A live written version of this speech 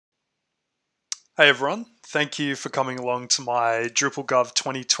Hey everyone, thank you for coming along to my Drupal Gov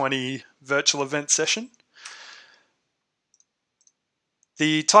 2020 virtual event session.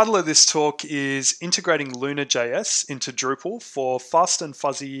 The title of this talk is Integrating Lunr.js into Drupal for Fast and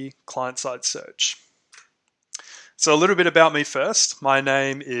Fuzzy Client-Side Search. So a little bit about me first. My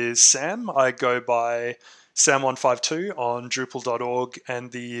name is Sam. I go by Sam152 on Drupal.org and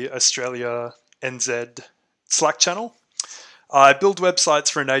the Australia NZ Slack channel. I build websites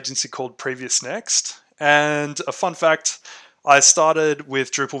for an agency called PreviousNext. And a fun fact, I started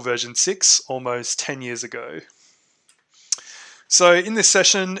with Drupal version 6 almost 10 years ago. So in this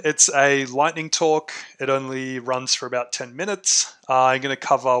session, it's a lightning talk. It only runs for about 10 minutes. I'm going to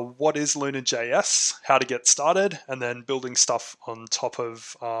cover what is Lunr.js, how to get started, and then building stuff on top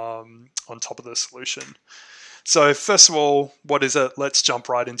of the solution. So first of all, what is it? Let's jump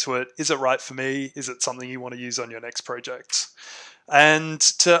right into it. Is it right for me? Is it something you want to use on your next project? And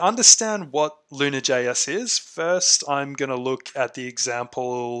to understand what Lunr.js is, first I'm going to look at the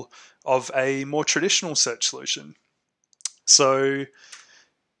example of a more traditional search solution. So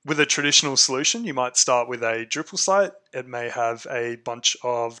with a traditional solution, you might start with a Drupal site. It may have a bunch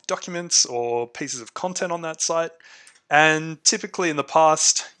of documents or pieces of content on that site. And typically in the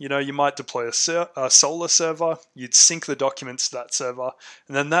past, you might deploy a Solr server, you'd sync the documents to that server,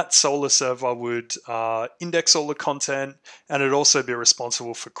 and then that Solr server would index all the content, and it'd also be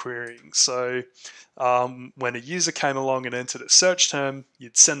responsible for querying. So when a user came along and entered a search term,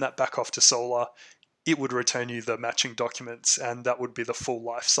 you'd send that back off to Solr, it would return you the matching documents, and that would be the full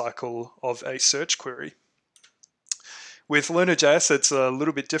life cycle of a search query. With Lunr.js, it's a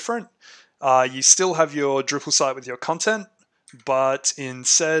little bit different. You still have your Drupal site with your content, but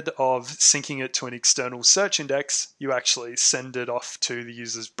instead of syncing it to an external search index, you actually send it off to the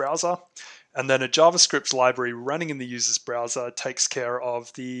user's browser. And then a JavaScript library running in the user's browser takes care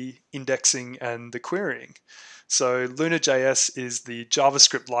of the indexing and the querying. So Lunr.js is the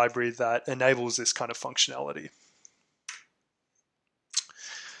JavaScript library that enables this kind of functionality.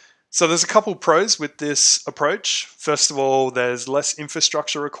 So there's a couple pros with this approach. First of all, there's less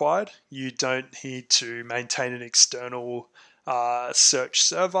infrastructure required. You don't need to maintain an external search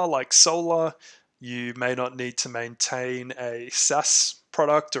server like Solr. You may not need to maintain a SaaS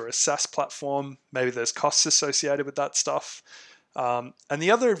product or a SaaS platform. Maybe there's costs associated with that stuff. And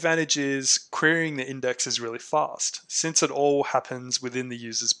the other advantage is querying the index is really fast. Since it all happens within the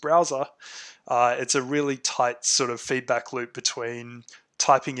user's browser, it's a really tight sort of feedback loop between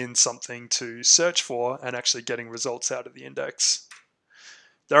typing in something to search for and actually getting results out of the index.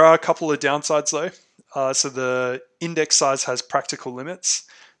 There are a couple of downsides though. So the index size has practical limits.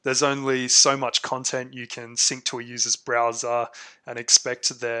 There's only so much content you can sync to a user's browser and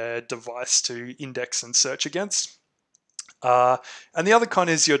expect their device to index and search against. And the other con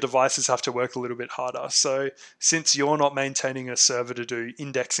is your devices have to work a little bit harder. So since you're not maintaining a server to do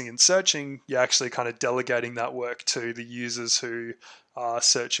indexing and searching, you're actually kind of delegating that work to the users who are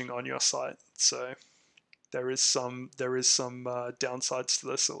searching on your site. So there is some downsides to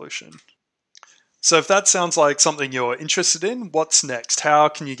the solution. So if that sounds like something you're interested in, what's next? How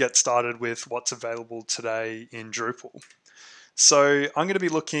can you get started with what's available today in Drupal? So I'm going to be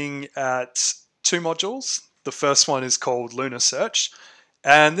looking at two modules. The first one is called Lunr Search,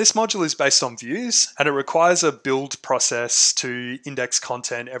 and this module is based on views, and it requires a build process to index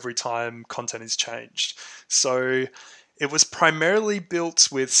content every time content is changed. So it was primarily built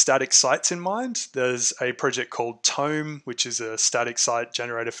with static sites in mind. There's a project called Tome, which is a static site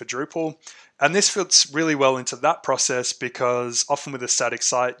generator for Drupal. And this fits really well into that process because often with a static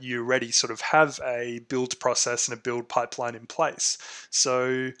site, you already sort of have a build process and a build pipeline in place.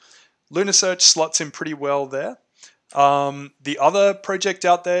 So Lunr Search slots in pretty well there. The other project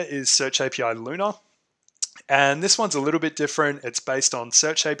out there is Search API Lunr. And this one's a little bit different. It's based on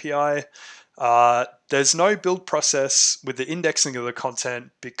Search API. There's no build process with the indexing of the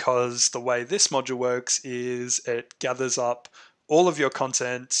content because the way this module works is it gathers up all of your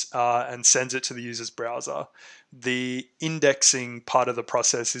content and sends it to the user's browser. The indexing part of the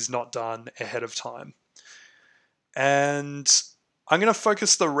process is not done ahead of time. And I'm going to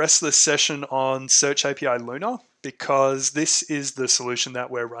focus the rest of the session on Search API Lunr because this is the solution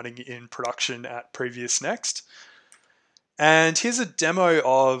that we're running in production at PreviousNext. And here's a demo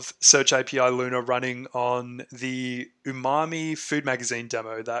of Search API Lunr running on the Umami Food Magazine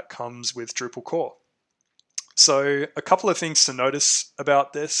demo that comes with Drupal core. So a couple of things to notice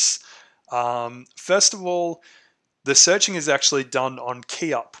about this. First of all, the searching is actually done on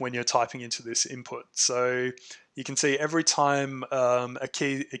key up when you're typing into this input. So you can see every time a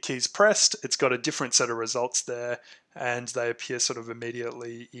key is pressed, it's got a different set of results there. and they appear sort of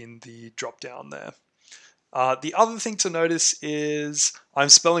immediately in the drop down there. The other thing to notice is I'm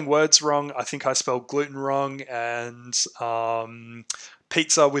spelling words wrong. I think I spelled gluten wrong and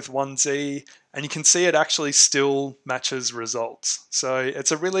pizza with one Z, and you can see it actually still matches results. So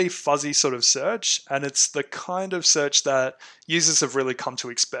it's a really fuzzy sort of search, and it's the kind of search that users have really come to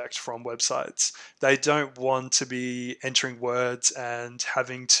expect from websites. They don't want to be entering words and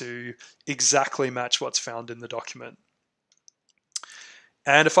having to exactly match what's found in the document.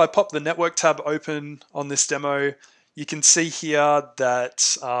 And if I pop the network tab open on this demo, you can see here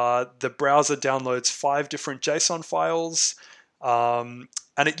that the browser downloads 5 different JSON files,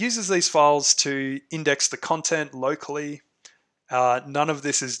 and it uses these files to index the content locally. None of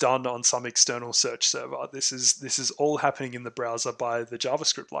this is done on some external search server. This is all happening in the browser by the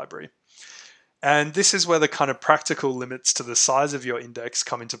JavaScript library. And this is where the kind of practical limits to the size of your index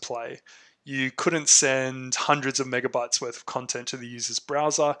come into play. You couldn't send hundreds of megabytes worth of content to the user's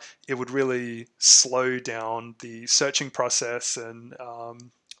browser. It would really slow down the searching process and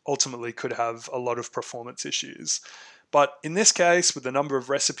ultimately could have a lot of performance issues. But in this case, with the number of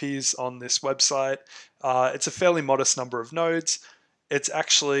recipes on this website, it's a fairly modest number of nodes. It's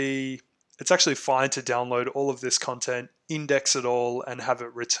actually fine to download all of this content, index it all, and have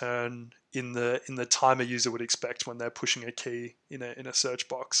it return in the time a user would expect when they're pushing a key in a search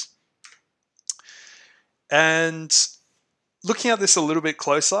box. And looking at this a little bit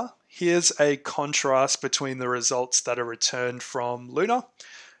closer, here's a contrast between the results that are returned from Lunr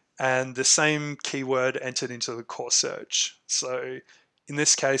and the same keyword entered into the core search. So in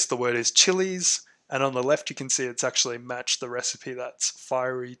this case, the word is chilies, and on the left you can see it's actually matched the recipe that's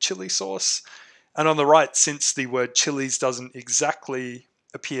fiery chili sauce. And on the right, since the word chilies doesn't exactly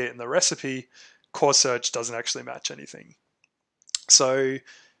appear in the recipe, core search doesn't actually match anything. So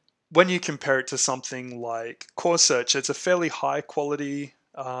when you compare it to something like core search, it's a fairly high quality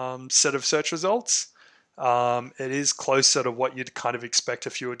set of search results. It is closer to what you'd kind of expect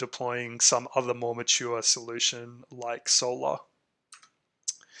if you were deploying some other more mature solution like Solr.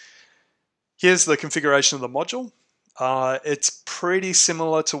 Here's the configuration of the module. It's pretty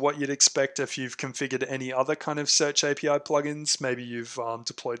similar to what you'd expect if you've configured any other kind of Search API plugins. Maybe you've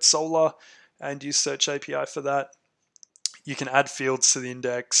deployed Solr and used Search API for that. You can add fields to the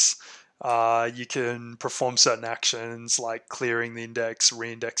index. You can perform certain actions like clearing the index,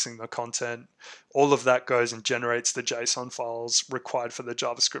 reindexing the content. All of that goes and generates the JSON files required for the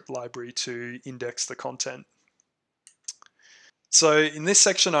JavaScript library to index the content. So in this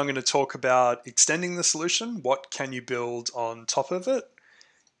section, I'm going to talk about extending the solution. What can you build on top of it?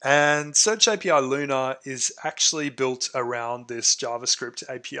 And Search API Lunr is actually built around this JavaScript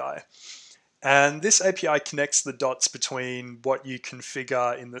API. And this API connects the dots between what you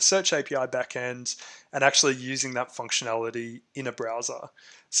configure in the Search API backend and actually using that functionality in a browser.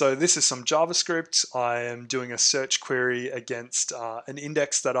 So this is some JavaScript. I am doing a search query against an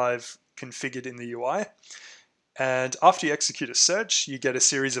index that I've configured in the UI. And after you execute a search, you get a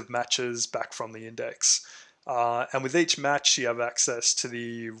series of matches back from the index. And with each match, you have access to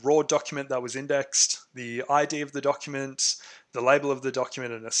the raw document that was indexed, the ID of the document, the label of the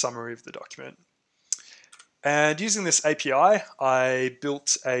document, and a summary of the document. And using this API, I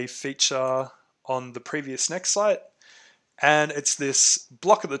built a feature on the PreviousNext site. And it's this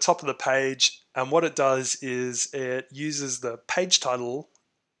block at the top of the page. And what it does is it uses the page title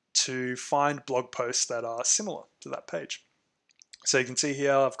to find blog posts that are similar to that page. So you can see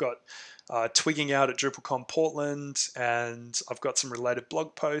here I've got twigging out at DrupalCon Portland, and I've got some related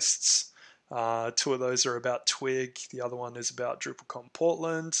blog posts. 2 of those are about Twig, the other one is about DrupalCon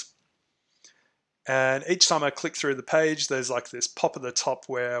Portland. And each time I click through the page, there's like this pop at the top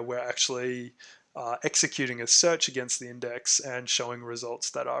where we're actually executing a search against the index and showing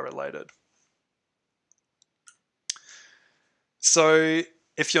results that are related. So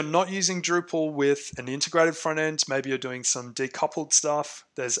if you're not using Drupal with an integrated front end, maybe you're doing some decoupled stuff,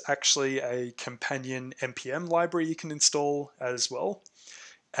 there's actually a companion NPM library you can install as well.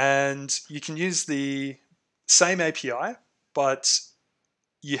 And you can use the same API, but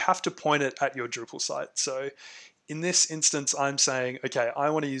you have to point it at your Drupal site. So in this instance, I'm saying, okay, I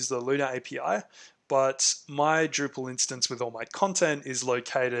want to use the Lunr API, but my Drupal instance with all my content is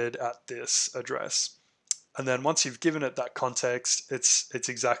located at this address. And then once you've given it that context, it's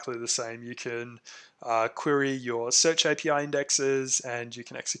exactly the same. You can query your Search API indexes and you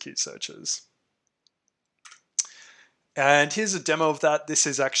can execute searches. And here's a demo of that. This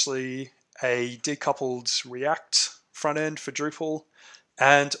is actually a decoupled React front end for Drupal.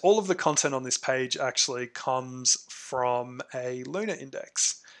 And all of the content on this page actually comes from a Lunr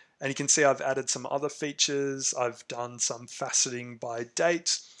index. And you can see I've added some other features. I've done some faceting by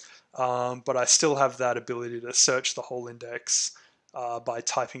date, but I still have that ability to search the whole index by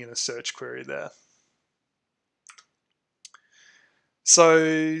typing in a search query there.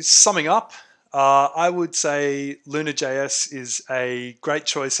 So summing up, I would say Lunr.js is a great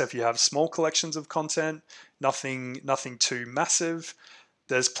choice if you have small collections of content, nothing too massive.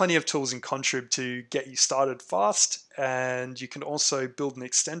 There's plenty of tools in contrib to get you started fast, and you can also build and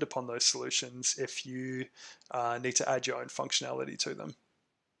extend upon those solutions if you need to add your own functionality to them.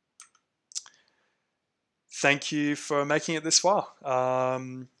 Thank you for making it this far.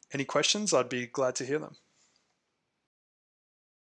 Any questions? I'd be glad to hear them.